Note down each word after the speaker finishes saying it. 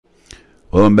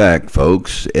Well, I'm back,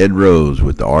 folks. Ed Rose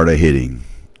with the Art of Hitting.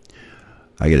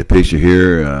 I get a picture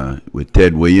here with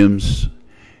Ted Williams,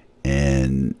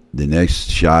 and the next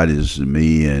shot is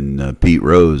me and Pete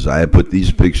Rose. I put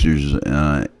these pictures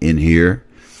in here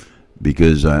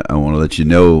because I want to let you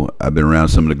know I've been around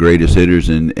some of the greatest hitters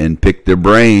and picked their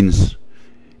brains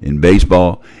in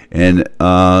baseball. And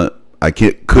I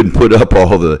couldn't put up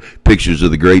all the pictures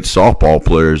of the great softball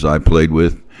players I played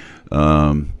with.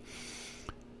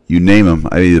 You name them,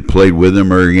 I either played with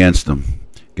them or against them.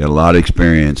 Got a lot of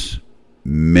experience,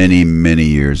 many, many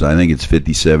years. I think it's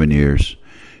 57 years.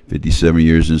 57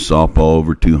 years in softball,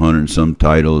 over 200 and some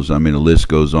titles. I mean, the list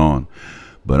goes on.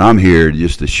 But I'm here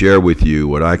just to share with you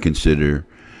what I consider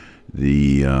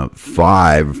the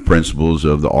 5 principles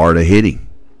of the art of hitting.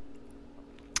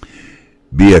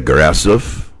 Be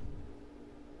aggressive.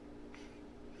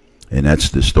 And that's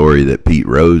the story that Pete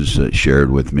Rose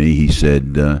shared with me. He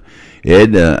said,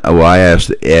 Ed, I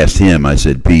asked him, I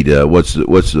said, Pete, what's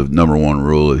the number 1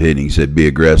 rule of hitting? He said, be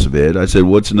aggressive, Ed. I said,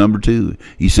 what's number 2?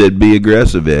 He said, be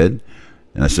aggressive, Ed.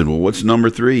 And I said, well, what's number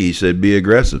 3? He said, be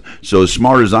aggressive. So as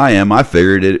smart as I am, I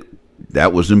figured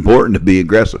that was important to be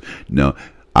aggressive. No,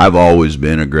 I've always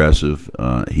been aggressive.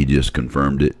 He just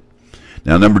confirmed it.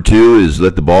 Now, number 2 is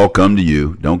let the ball come to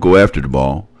you. Don't go after the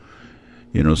ball.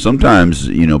 You know, sometimes,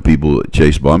 people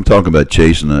chase the ball. I'm talking about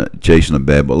chasing a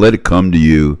bad ball. Let it come to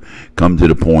you, come to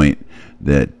the point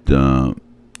that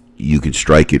you can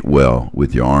strike it well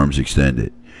with your arms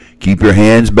extended. Keep your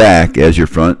hands back as your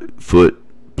front foot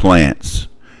plants.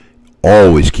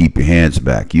 Always keep your hands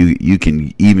back. You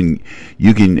can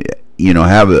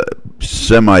have a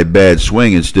semi-bad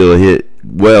swing and still hit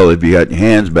well if you got your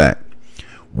hands back.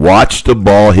 Watch the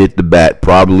ball hit the bat.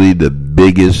 Probably the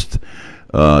biggest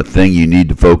thing you need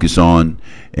to focus on.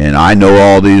 And I know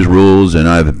all these rules and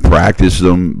I've practiced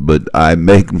them, but I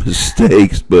make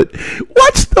mistakes. But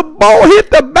watch the ball hit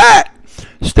the bat.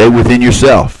 Stay within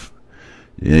yourself.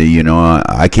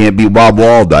 I can't be Bob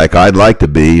Waldyke. I'd like to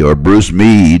be, or Bruce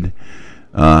Mead.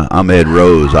 I'm Ed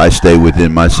Rose. I stay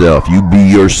within myself. You be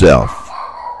yourself.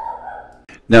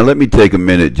 Now let me take a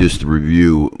minute just to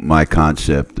review my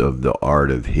concept of the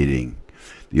art of hitting.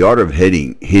 The art of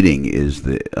hitting is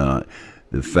the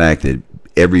fact that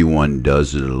everyone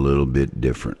does it a little bit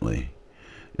differently.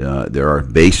 There are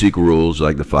basic rules,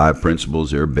 like the 5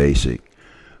 principles. They're basic,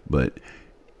 but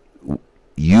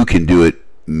you can do it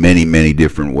many, many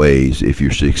different ways if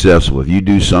you're successful. If you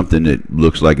do something that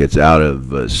looks like it's out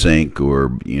of sync or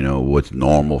what's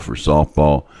normal for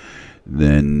softball,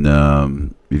 then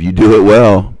if you do it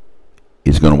well,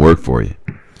 it's going to work for you.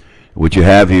 What you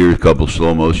have here is a couple of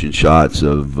slow motion shots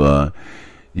of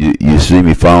you see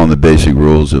me following the basic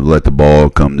rules of let the ball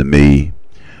come to me,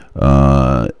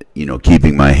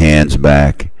 keeping my hands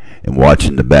back and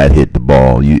watching the bat hit the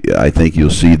ball. I think you'll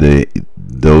see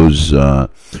those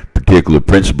particular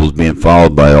principles being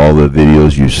followed by all the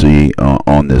videos you see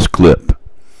on this clip.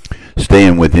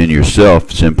 Staying within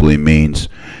yourself simply means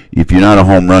if you're not a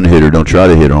home run hitter, don't try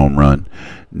to hit a home run.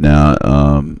 Now,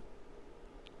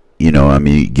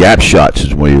 gap shots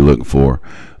is what you're looking for.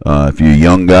 If you're a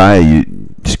young guy,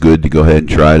 it's good to go ahead and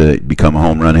try to become a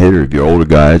home run hitter. If you're an older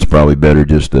guy, it's probably better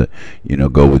just to,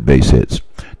 go with base hits.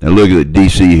 Now look at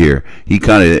DC here. He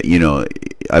kind of,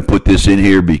 I put this in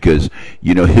here because,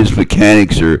 his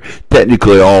mechanics are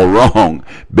technically all wrong,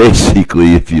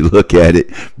 basically, if you look at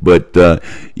it. But,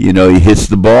 he hits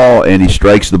the ball and he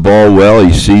strikes the ball well.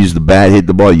 He sees the bat hit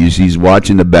the ball. He's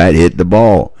watching the bat hit the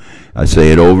ball. I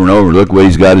say it over and over. Look where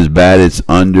he's got his bat. It's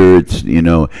under. It's,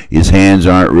 his hands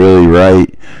aren't really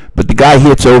right. But the guy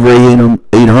hits over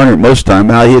 800 most of the time.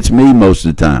 How he hits me most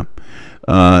of the time.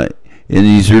 And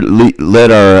he's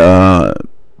led our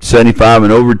 75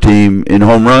 and over team in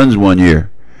home runs one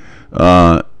year.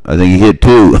 I think he hit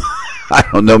 2. I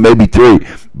don't know, maybe 3.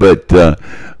 But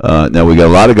now we got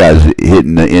a lot of guys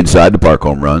hitting inside the park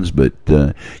home runs. But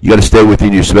you got to stay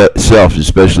within yourself,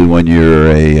 especially when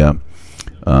you're a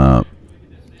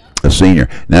senior.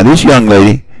 Now this young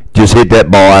lady just hit that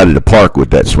ball out of the park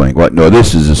with that swing. No,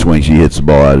 this is the swing she hits the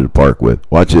ball out of the park with.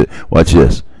 Watch it. Watch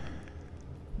this.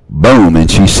 Boom,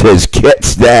 and she says,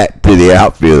 catch that to the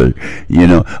outfielder.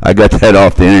 I got that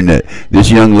off the internet. This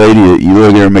young lady, you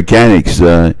look at her mechanics,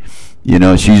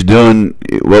 she's doing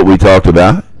what we talked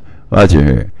about. Watch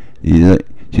her here.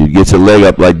 She gets a leg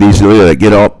up like this,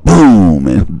 get off, boom,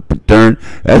 and turn.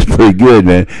 That's pretty good,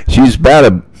 man. She's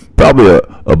about probably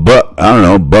a buck, I don't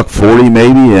know, $140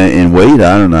 maybe in weight.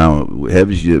 I don't know how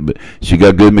heavy she is, but she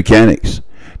got good mechanics.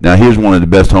 Now, here's one of the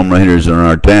best home run hitters in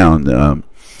our town,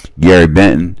 Gary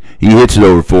Benton. He hits it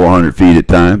over 400 feet at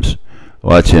times.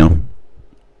 Watch him.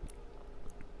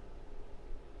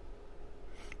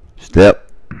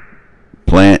 Step,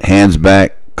 plant, hands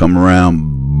back, come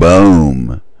around,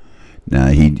 boom. Now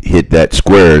he hit that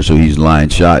square, so he's line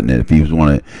shotting it. If he was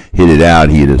want to hit it out,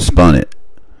 he'd have spun it.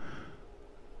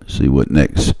 See what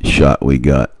next shot we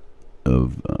got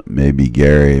of maybe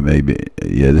Gary. Maybe,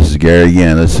 yeah, this is Gary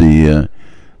again. Let's see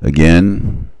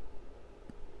again.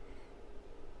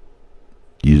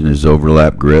 Using his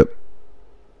overlap grip.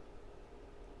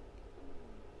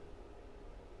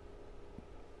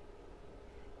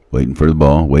 Waiting for the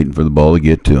ball to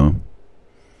get to him.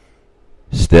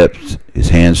 Steps, his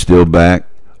hand's still back,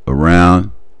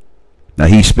 around. Now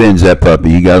he spins that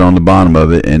puppy. He got on the bottom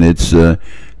of it, and it's a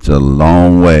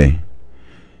long way.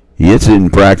 He hits it in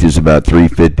practice about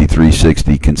 350,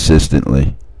 360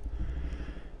 consistently.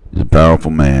 He's a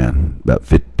powerful man. About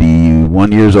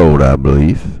 51 years old, I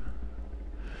believe.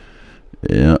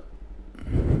 Yeah.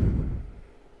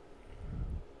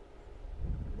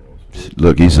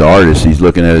 Look, he's an artist. He's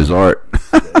looking at his art.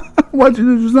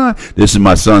 Watching his design. This is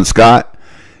my son Scott.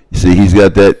 You see, he's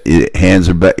got that hands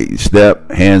are back,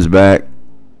 step, hands back.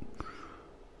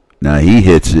 Now he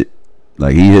hits it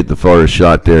like he hit the farthest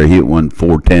shot there. He hit one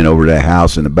 410 over that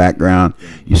house in the background.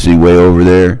 You see way over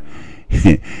there.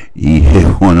 He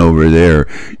hit one over there,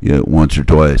 once or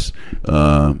twice.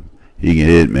 He can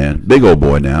hit, man. Big old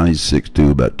boy now. He's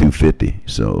 6'2", about 250.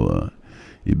 So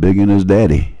he's bigger than his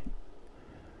daddy.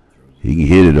 He can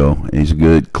hit it though. He's a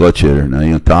good clutch hitter. Now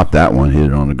he'll top that one, hit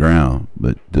it on the ground.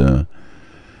 But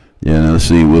yeah, now let's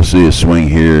see. We'll see a swing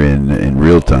here in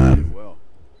real time.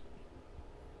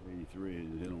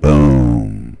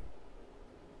 Boom.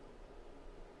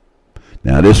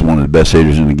 Now this is one of the best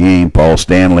hitters in the game, Paul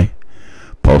Stanley.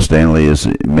 Paul Stanley is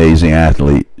an amazing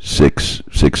athlete, 6'6",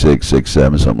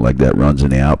 6'7", something like that. Runs in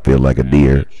the outfield like a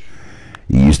deer.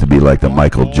 He used to be like the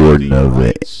Michael Jordan of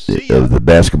the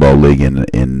basketball league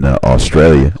in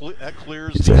Australia.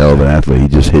 He's a hell of an athlete. He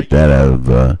just hit that out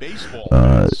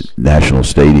of National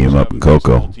Stadium up in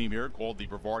Cocoa. Team here called the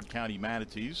Brevard County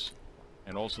Manatees,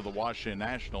 and also the Washington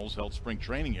Nationals held spring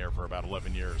training here for about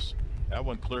 11 years. That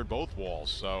one cleared both walls,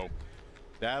 so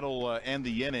that'll end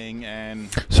the inning. And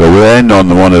so we'll end on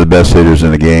one of the best hitters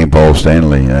in the game, Paul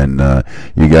Stanley. And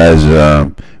you guys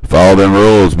follow them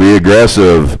rules. Be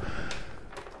aggressive.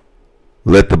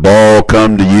 Let the ball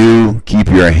come to you. Keep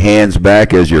your hands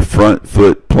back as your front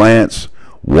foot plants.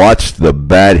 Watch the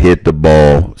bat hit the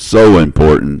ball. So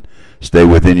important. Stay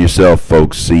within yourself,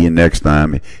 folks. See you next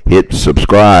time. Hit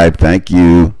subscribe. Thank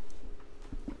you.